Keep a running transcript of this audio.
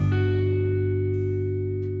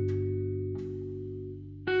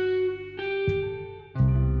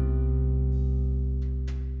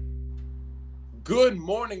Good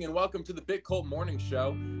morning and welcome to the BitCult Morning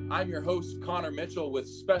Show. I'm your host, Connor Mitchell, with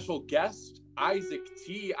special guest, Isaac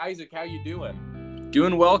T. Isaac, how you doing?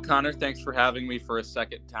 Doing well, Connor. Thanks for having me for a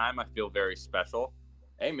second time. I feel very special.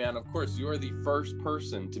 Hey, man, of course, you are the first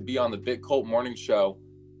person to be on the BitCult Morning Show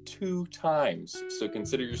 2 times, so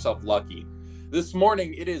consider yourself lucky. This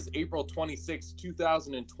morning, it is April 26,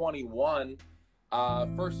 2021.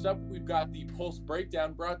 First up, we've got the Pulse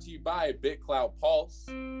Breakdown brought to you by BitClout Pulse.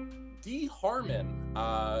 D. Harmon,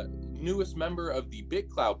 newest member of the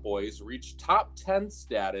BitClout Boys, reached top 10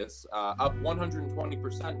 status, up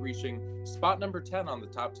 120%, reaching spot number 10 on the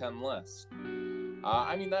top 10 list.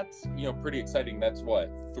 I mean, that's, pretty exciting. That's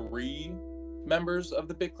what, 3 members of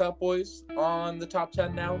the BitClout Boys on the top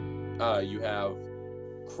 10 now? You have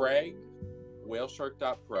Craig,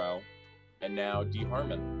 WhaleShark.pro, and now D.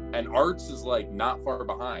 Harmon. And Arts is like not far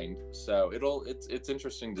behind, so it's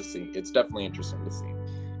interesting to see. It's definitely interesting to see.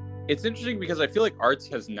 It's interesting because I feel like Arts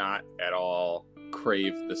has not at all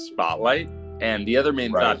craved the spotlight. And the other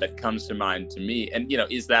main thought that comes to mind to me, and,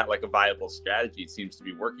 is that like a viable strategy? It seems to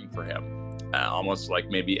be working for him. Almost like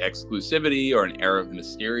maybe exclusivity or an air of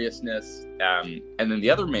mysteriousness. And then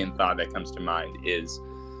the other main thought that comes to mind is,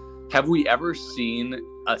 have we ever seen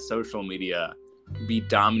a social media be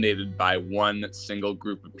dominated by one single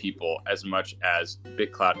group of people as much as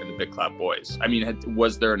BitClout and the BitClout Boys? I mean,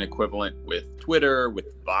 was there an equivalent with Twitter, with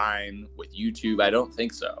Vine, with YouTube? I don't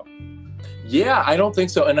think so. Yeah, I don't think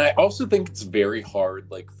so. And I also think it's very hard,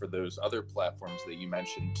 like for those other platforms that you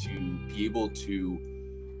mentioned, to be able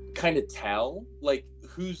to kind of tell, like,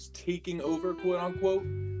 who's taking over, quote unquote.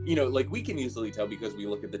 Like we can easily tell because we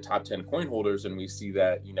look at the top 10 coin holders and we see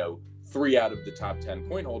that, 3 out of the top 10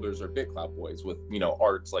 coin holders are BitClout Boys, with,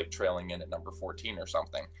 Arts like trailing in at number 14 or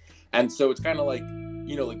something. And so it's kind of like,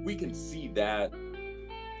 like we can see that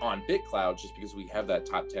on BitClout just because we have that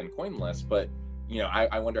top 10 coin list. But,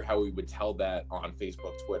 I wonder how we would tell that on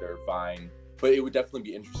Facebook, Twitter, Vine. But it would definitely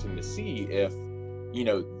be interesting to see if,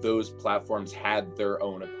 those platforms had their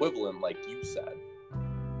own equivalent, like you said.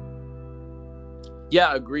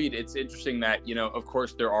 Yeah, agreed. It's interesting that, of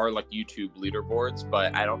course, there are like YouTube leaderboards,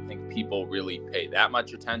 but I don't think people really pay that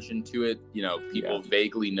much attention to it. People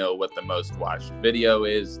vaguely know what the most watched video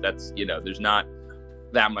is. That's, there's not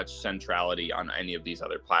that much centrality on any of these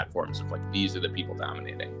other platforms of like, these are the people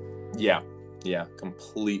dominating. Yeah,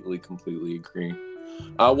 completely agree.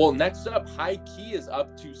 Well, next up, High Key is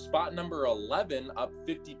up to spot number 11, up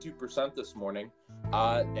 52% this morning.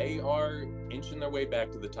 They are inching their way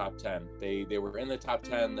back to the top 10. They were in the top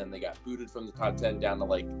 10, then they got booted from the top 10 down to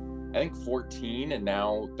like, I think 14, and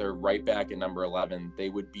now they're right back at number 11. They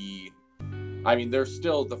would be, they're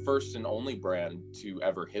still the first and only brand to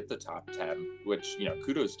ever hit the top 10, which,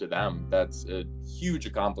 kudos to them. That's a huge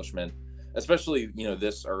accomplishment, especially,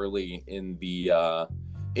 this early in the,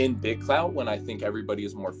 in BitClout, when I think everybody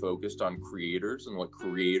is more focused on creators and what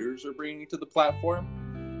creators are bringing to the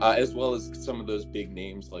platform, as well as some of those big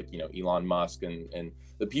names like, Elon Musk and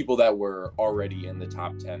the people that were already in the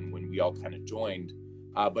top 10 when we all kind of joined.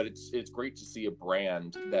 But it's great to see a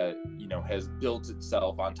brand that, has built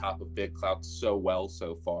itself on top of BitClout so well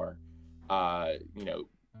so far,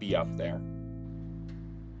 be up there.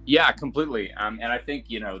 Yeah, completely. And I think,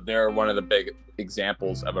 they're one of the big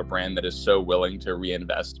examples of a brand that is so willing to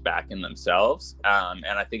reinvest back in themselves.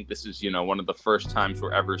 And I think this is, one of the first times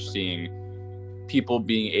we're ever seeing people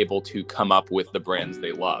being able to come up with the brands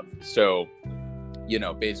they love. So,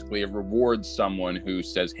 basically it rewards someone who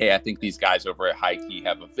says, hey, I think these guys over at High Key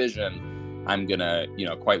have a vision. I'm going to,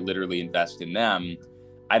 quite literally invest in them.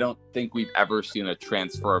 I don't think we've ever seen a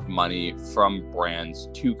transfer of money from brands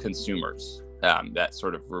to consumers. That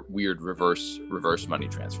sort of weird reverse money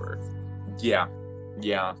transfer. Yeah,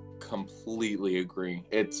 completely agree.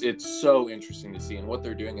 It's so interesting to see. And what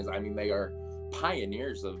they're doing is, they are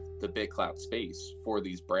pioneers of the BitClout space for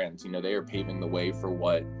these brands. They are paving the way for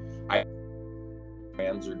what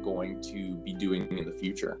brands are going to be doing in the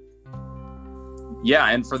future. Yeah,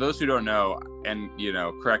 and for those who don't know, and,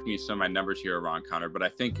 correct me if some of my numbers here are wrong, Connor, but I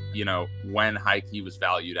think, when High Key was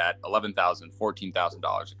valued at $11,000,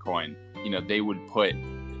 $14,000 a coin, they would put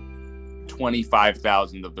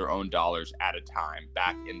 25,000 of their own dollars at a time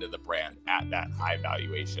back into the brand at that high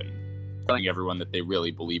valuation, telling everyone that they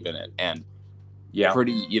really believe in it. And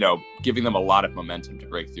pretty, giving them a lot of momentum to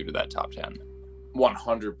break through to that top 10.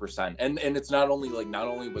 100%. And it's not only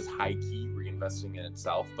was High Key reinvesting in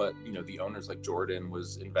itself, but the owners like Jordan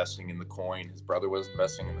was investing in the coin, his brother was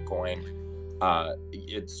investing in the coin.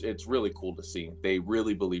 It's really cool to see. They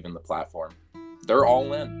really believe in the platform. They're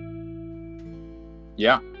all in.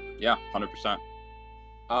 Yeah, 100%.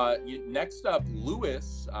 Next up,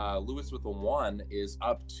 Lewis with a 1 is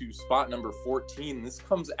up to spot number 14. This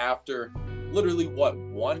comes after literally what,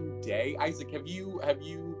 1 day? Isaac, have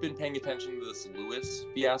you been paying attention to this Lewis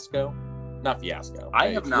fiasco? Not fiasco. I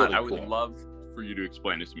have not. Really I would cool. love for you to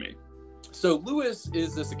explain it to me. So Lewis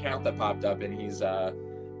is this account that popped up, and he's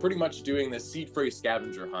pretty much doing this seed phrase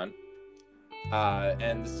scavenger hunt.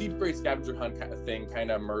 And the seed phrase scavenger hunt thing kind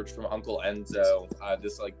of emerged from Uncle Enzo,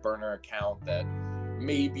 this like burner account that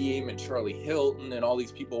maybe aim at Charlie Hilton, and all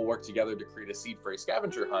these people work together to create a seed phrase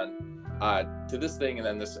scavenger hunt to this thing. And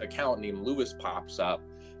then this account named Lewis pops up.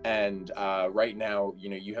 And right now,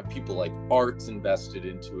 you have people like Arts invested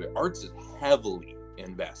into it. Arts is heavily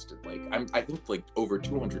invested. Like I think like over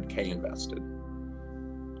 200K invested.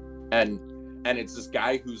 And it's this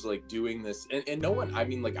guy who's like doing this, and no one, I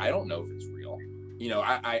mean, like, I don't know if it's real.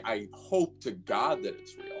 I hope to God that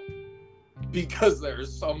it's real, because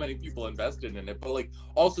there's so many people invested in it. But like,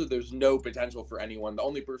 also there's no potential for anyone. The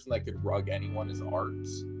only person that could rug anyone is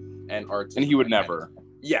Arts, and Arts, and he would never.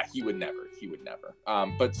 Yeah, he would never.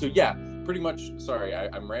 But so yeah, pretty much. Sorry,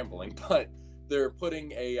 I'm rambling, but they're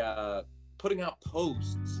putting out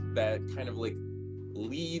posts that kind of like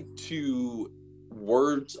lead to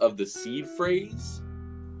words of the seed phrase,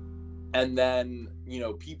 and then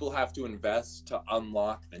people have to invest to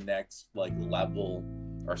unlock the next like level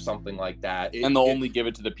or something like that. And they'll only give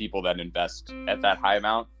it to the people that invest at that high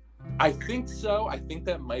amount. I think so. I think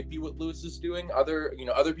that might be what Lewis is doing. Other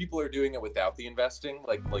people are doing it without the investing,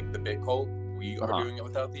 like the BitCult. We are doing it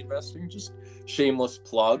without the investing. Just shameless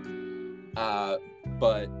plug.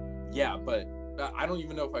 But I don't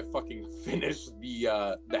even know if I fucking finished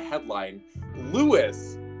the headline.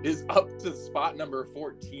 Lewis is up to spot number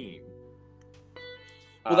 14.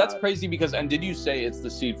 Well, that's crazy because, and did you say it's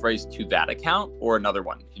the seed phrase to that account or another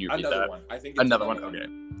one? Can you repeat another that? one. I think it's another one. Okay.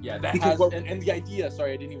 Yeah, that has, and the idea,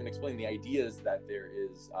 sorry, I didn't even explain. The idea is that there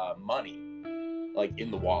is money, like,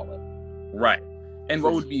 in the wallet. Right. And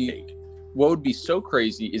what would be so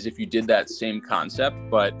crazy is if you did that same concept,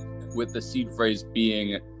 but with the seed phrase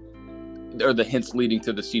being, or the hints leading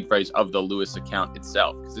to the seed phrase of the Lewis account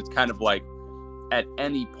itself, because it's kind of like at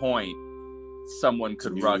any point someone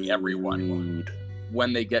could rug everyone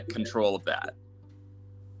when they get control of that.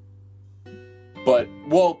 But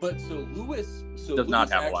so Lewis does not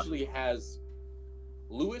have actually has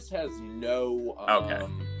Lewis has no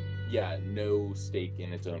no stake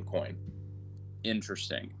in its own coin.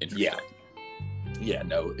 Interesting. Yeah,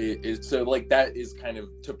 no, it so like that is kind of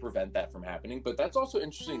to prevent that from happening. But that's also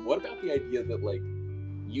interesting. What about the idea that like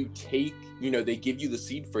you take, they give you the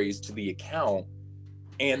seed phrase to the account,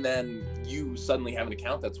 and then you suddenly have an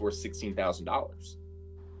account that's worth $16,000.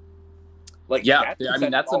 Like, yeah, I mean,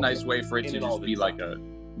 that's a nice way for it to just be like a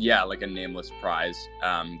nameless prize,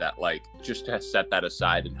 that like just to set that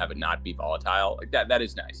aside and have it not be volatile. Like that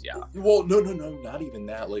is nice. Yeah. Well, no, not even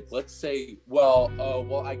that. Like, let's say,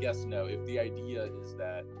 I guess no. If the idea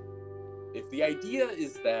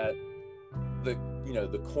is that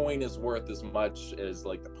the coin is worth as much as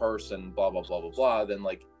like the person, blah blah blah blah blah, then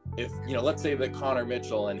like if let's say that Connor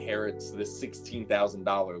Mitchell inherits this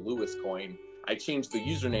 $16,000 Lewis coin. I changed the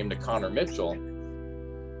username to Connor Mitchell,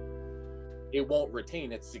 it won't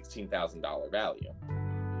retain its $16,000 value.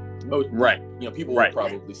 People will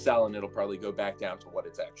probably sell, and it'll probably go back down to what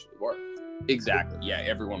it's actually worth. Exactly. Yeah,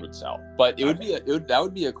 everyone would sell, but that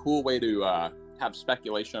would be a cool way to have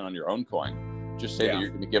speculation on your own coin. Just say that you're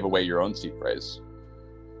going to give away your own seed phrase.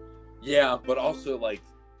 Yeah, but also like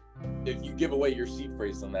if you give away your seed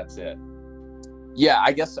phrase, then that's it. Yeah,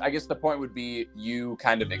 I guess the point would be you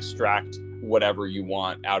kind of extract whatever you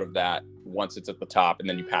want out of that once it's at the top, and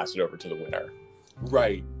then you pass it over to the winner.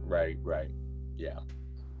 Right. Yeah,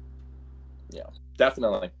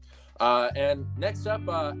 definitely. And next up,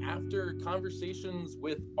 after conversations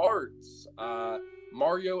with Arts,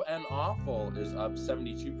 Mario N. Awful is up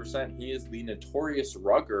 72%. He is the notorious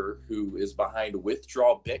rugger who is behind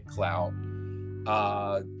Withdrawal BitClout.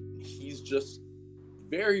 He's just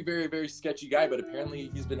very, very, very sketchy guy, but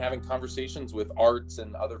apparently he's been having conversations with Arts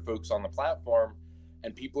and other folks on the platform,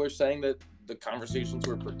 and people are saying that the conversations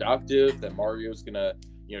were productive, that Mario's gonna,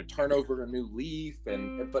 turn over a new leaf,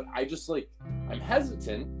 but I just I'm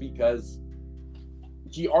hesitant because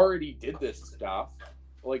he already did this stuff.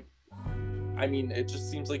 Like, I mean, it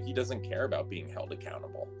just seems like he doesn't care about being held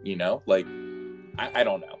accountable, Like, I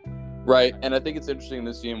don't know. Right, and I think it's interesting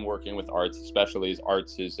to see him working with Arts, especially as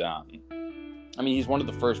Arts is, he's one of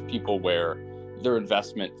the first people where their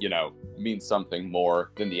investment, means something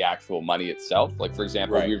more than the actual money itself. Like, for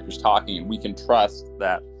example, we were just talking, we can trust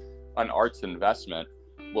that an Arts investment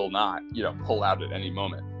will not, pull out at any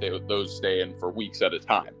moment. Those stay in for weeks at a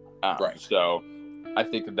time. Right. So I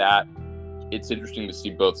think that it's interesting to see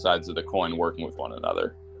both sides of the coin working with one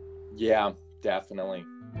another. Yeah, definitely.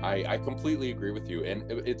 I completely agree with you. And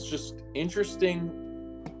it's just interesting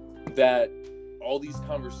that all these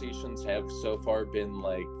conversations have so far been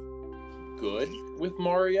like good with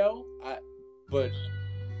Mario. But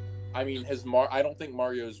I mean, I don't think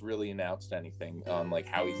Mario's really announced anything on like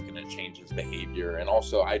how he's going to change his behavior. And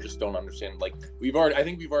also, I just don't understand. Like I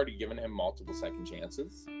think we've already given him multiple second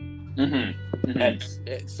chances. Mm-hmm. Mm-hmm. And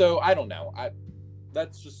so I don't know.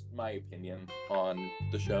 That's just my opinion on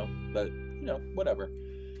the show, but whatever.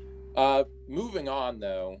 Moving on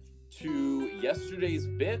though to yesterday's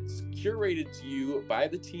bits, curated to you by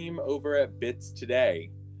the team over at Bits Today.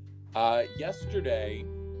 Yesterday,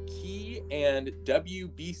 Key and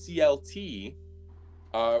WBCLT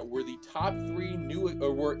were in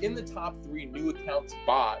the top 3 new accounts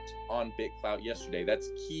bought on BitClout yesterday. That's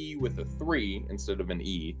Key with a 3 instead of an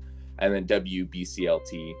E, and then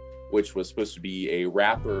WBCLT, which was supposed to be a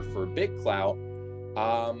wrapper for BitClout,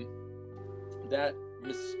 that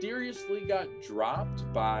mysteriously got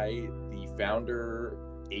dropped by the founder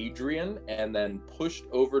Adrian and then pushed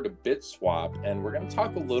over to BitSwap, and we're going to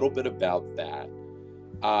talk a little bit about that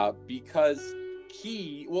because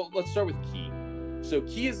Key, let's start with Key. So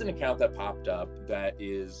Key is an account that popped up that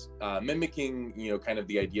is mimicking, kind of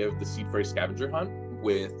the idea of the seed phrase scavenger hunt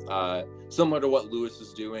with similar to what Lewis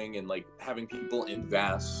is doing, and like having people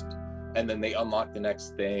invest and then they unlock the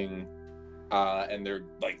next thing, and they're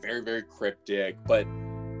like very, very cryptic. But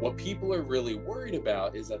what people are really worried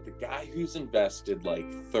about is that the guy who's invested like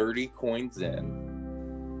 30 coins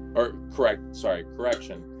in,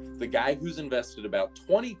 the guy who's invested about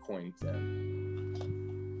 20 coins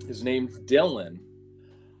in, his name's Dylan.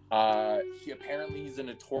 He's a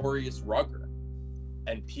notorious rugger,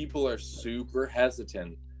 and people are super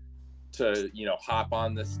hesitant to hop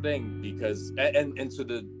on this thing because and so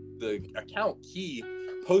the account Key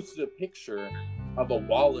posted a picture of a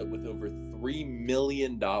wallet with over $3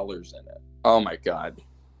 million in it. Oh my god.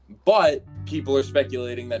 But people are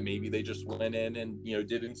speculating that maybe they just went in and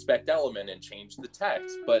did inspect element and changed the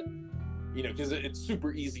text, but because it's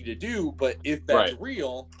super easy to do. But if that's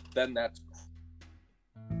real, then that's.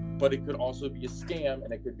 But it could also be a scam,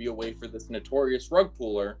 and it could be a way for this notorious rug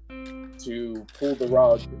puller to pull the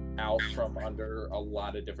rug out from under a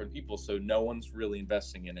lot of different people. So no one's really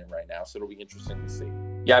investing in it right now. So it'll be interesting to see.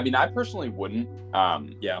 Yeah, I mean, I personally wouldn't. But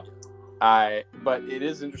it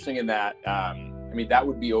is interesting in that, that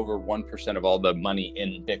would be over 1% of all the money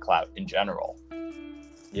in BitClout in general.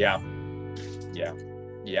 Yeah.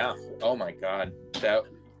 Oh my God. That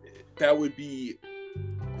would be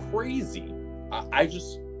crazy.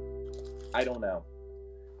 I don't know.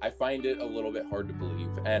 I find it a little bit hard to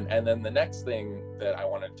believe. And then the next thing that I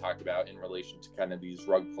want to talk about in relation to kind of these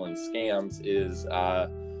rug pulling scams is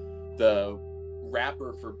the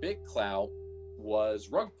wrapper for BitClout was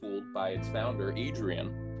rug pulled by its founder,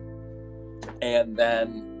 Adrian. And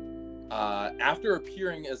then after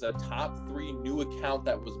appearing as a top 3 new account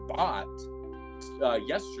that was bought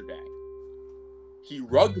yesterday, he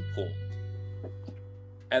rug pulled.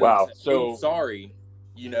 And wow. So sorry,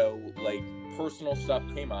 personal stuff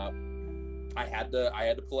came up. I had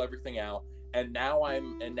to pull everything out, and now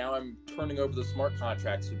I'm turning over the smart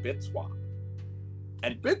contracts to BitSwap.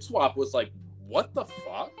 And BitSwap was like, "What the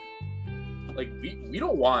fuck? Like we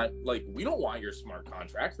don't want your smart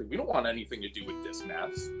contracts. Like we don't want anything to do with this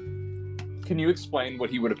mess." Can you explain what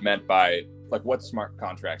he would have meant by what smart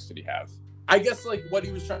contracts did he have? I guess what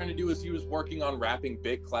he was trying to do is he was working on wrapping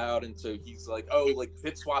BitClout, and so he's like, "Oh,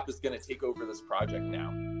 BitSwap is going to take over this project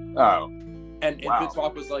now." Oh, and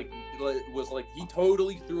BitSwap was like he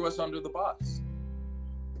totally threw us under the bus.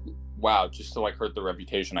 Wow, just to hurt the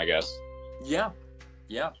reputation, I guess. Yeah.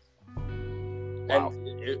 Wow. And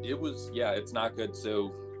it was it's not good.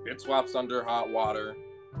 So BitSwap's under hot water.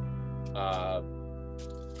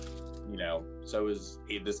 So is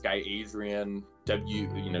this guy Adrian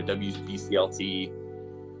WBCLT.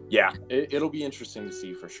 Yeah, it'll be interesting to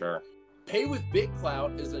see for sure. Pay with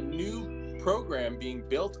BitClout is a new program being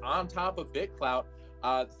built on top of BitClout.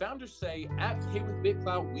 The founders say, at Pay with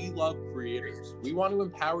BitClout, we love creators. We want to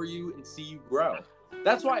empower you and see you grow.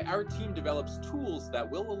 That's why our team develops tools that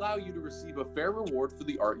will allow you to receive a fair reward for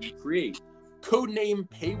the art you create. Codename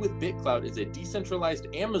Pay with BitClout is a decentralized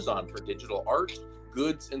Amazon for digital art,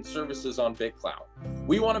 goods, and services on BitClout.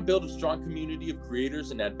 We want to build a strong community of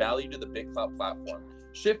creators and add value to the BitClout platform,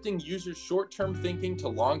 shifting users' short-term thinking to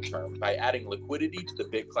long-term by adding liquidity to the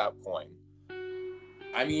BitClout coin.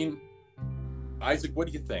 I mean, Isaac, what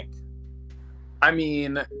do you think? I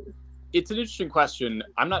mean, it's an interesting question.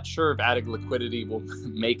 I'm not sure if adding liquidity will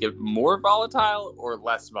make it more volatile or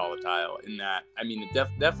less volatile in that. I mean,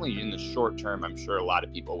 definitely in the short term, I'm sure a lot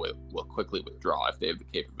of people will quickly withdraw if they have the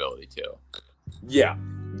capability to. Yeah,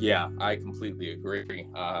 I completely agree.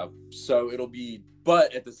 So it'll be,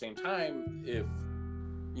 but at the same time, if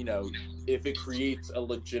it creates a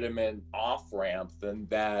legitimate off ramp, then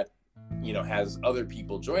that, has other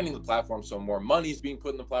people joining the platform. So more money's being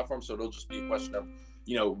put in the platform. So it'll just be a question of,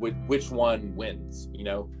 which one wins,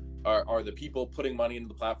 are the people putting money into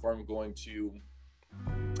the platform going to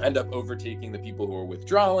end up overtaking the people who are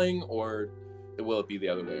withdrawing, or will it be the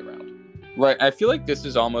other way around? Right. I feel like this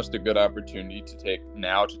is almost a good opportunity to take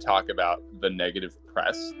now to talk about the negative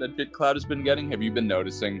press that BitClout has been getting. Have you been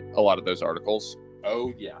noticing a lot of those articles?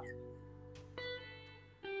 Oh, yeah.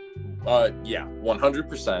 Yeah,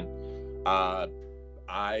 100%.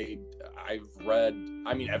 I've read,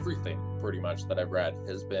 everything pretty much that I've read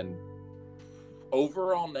has been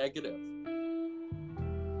overall negative.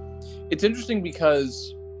 It's interesting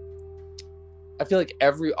because I feel like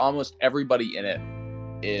almost everybody in it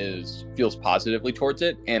feels positively towards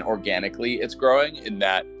it, and organically it's growing in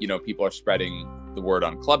that, people are spreading the word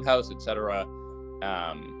on Clubhouse, etc.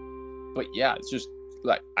 But yeah, it's just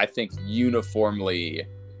like, I think uniformly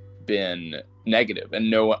been negative.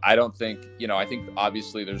 And no, I don't think, I think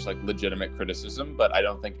obviously there's like legitimate criticism, but I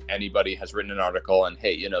don't think anybody has written an article and,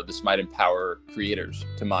 hey, this might empower creators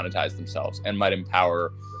to monetize themselves and might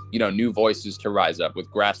empower, new voices to rise up with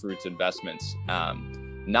grassroots investments,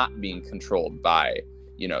 not being controlled by,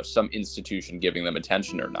 some institution giving them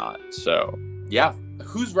attention or not. So yeah,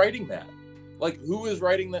 who's writing that? Like, who is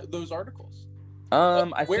writing those articles?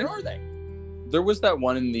 Where are they? There was that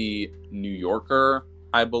one in the New Yorker,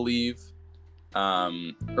 I believe.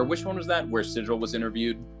 Or which one was that where Sigil was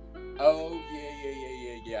interviewed? Oh,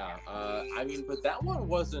 yeah. But that one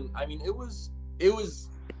wasn't, it was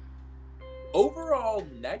overall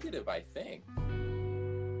negative, I think.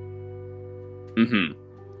 Mm-hmm.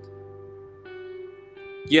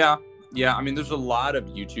 Yeah. There's a lot of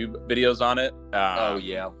YouTube videos on it. Oh,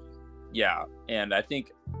 yeah. Yeah, and I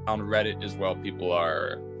think on Reddit as well, people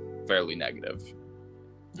are fairly negative.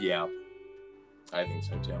 Yeah, I think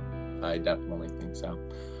so too. I definitely think so.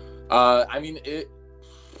 Hold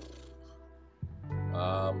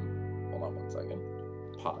on one second.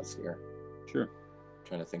 Pause here. Sure. I'm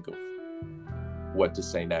trying to think of what to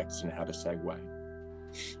say next and how to segue.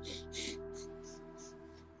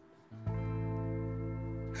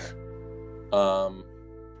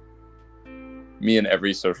 Me and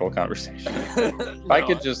every social conversation. If I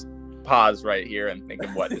could just pause right here and think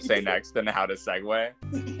of what to say next and how to segue.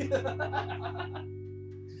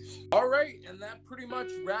 All right, and that pretty much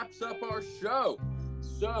wraps up our show.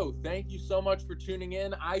 So thank you so much for tuning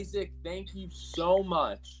in. Isaac, thank you so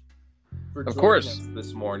much for joining us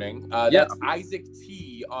this morning. That's Isaac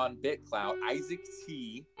T on BitClout. Isaac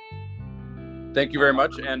T. Thank you very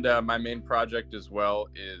much. And my main project as well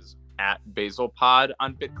is at BasilPod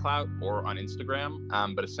on BitClout or on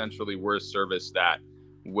Instagram. But essentially, we're a service that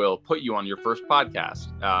will put you on your first podcast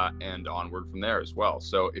and onward from there as well.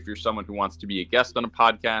 So if you're someone who wants to be a guest on a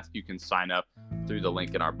podcast, you can sign up through the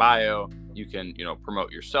link in our bio. You can,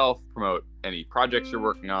 promote yourself, promote any projects you're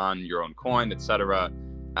working on, your own coin, etc.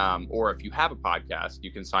 Or if you have a podcast,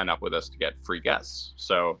 you can sign up with us to get free guests.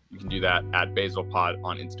 So you can do that at BasilPod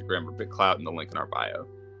on Instagram or BitClout in the link in our bio.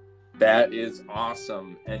 That is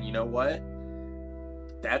awesome. And you know what?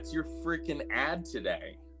 That's your freaking ad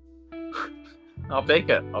today. I'll take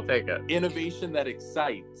it. Innovation that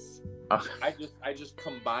excites. Oh. I just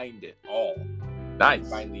combined it all. Nice.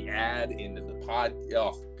 Combine the ad into the pod.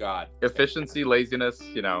 Oh God. Efficiency, laziness.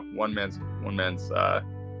 One man's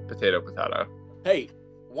potato. Hey,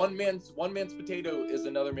 one man's potato is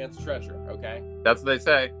another man's treasure. Okay. That's what they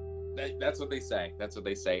say. That's what they say. That's what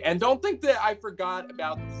they say. And don't think that I forgot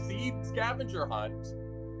about the seed scavenger hunt.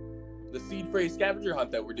 The seed phrase scavenger hunt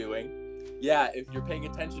that we're doing. Yeah, if you're paying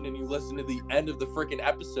attention and you listen to the end of the freaking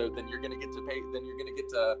episode, then you're gonna get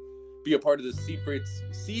to be a part of the seed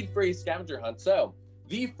phrase scavenger hunt. So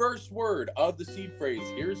the first word of the seed phrase,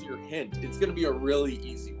 here's your hint. It's gonna be a really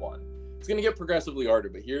easy one. It's gonna get progressively harder,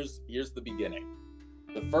 but here's the beginning.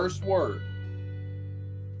 The first word.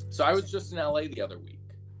 So I was just in LA the other week.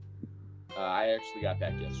 I actually got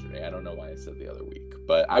back yesterday. I don't know why I said the other week,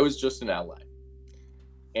 but I was just in LA.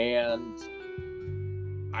 And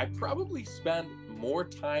I probably spent more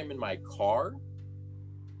time in my car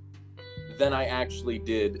than I actually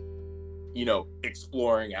did,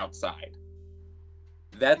 exploring outside.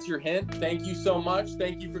 That's your hint. Thank you so much.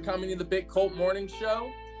 Thank you for coming to the BitCult Morning Show.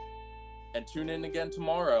 And tune in again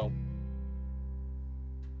tomorrow.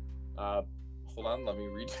 Hold on, let me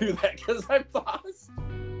redo that because I paused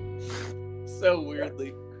so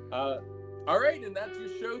weirdly. All right, and that's your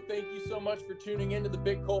show. Thank you so much for tuning into the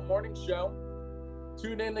BitCult Morning Show.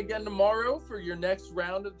 Tune in again tomorrow for your next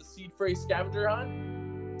round of the Seed Phrase Scavenger Hunt,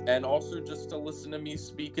 and also just to listen to me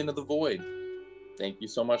speak into the void. Thank you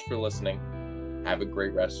so much for listening. Have a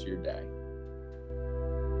great rest of your day.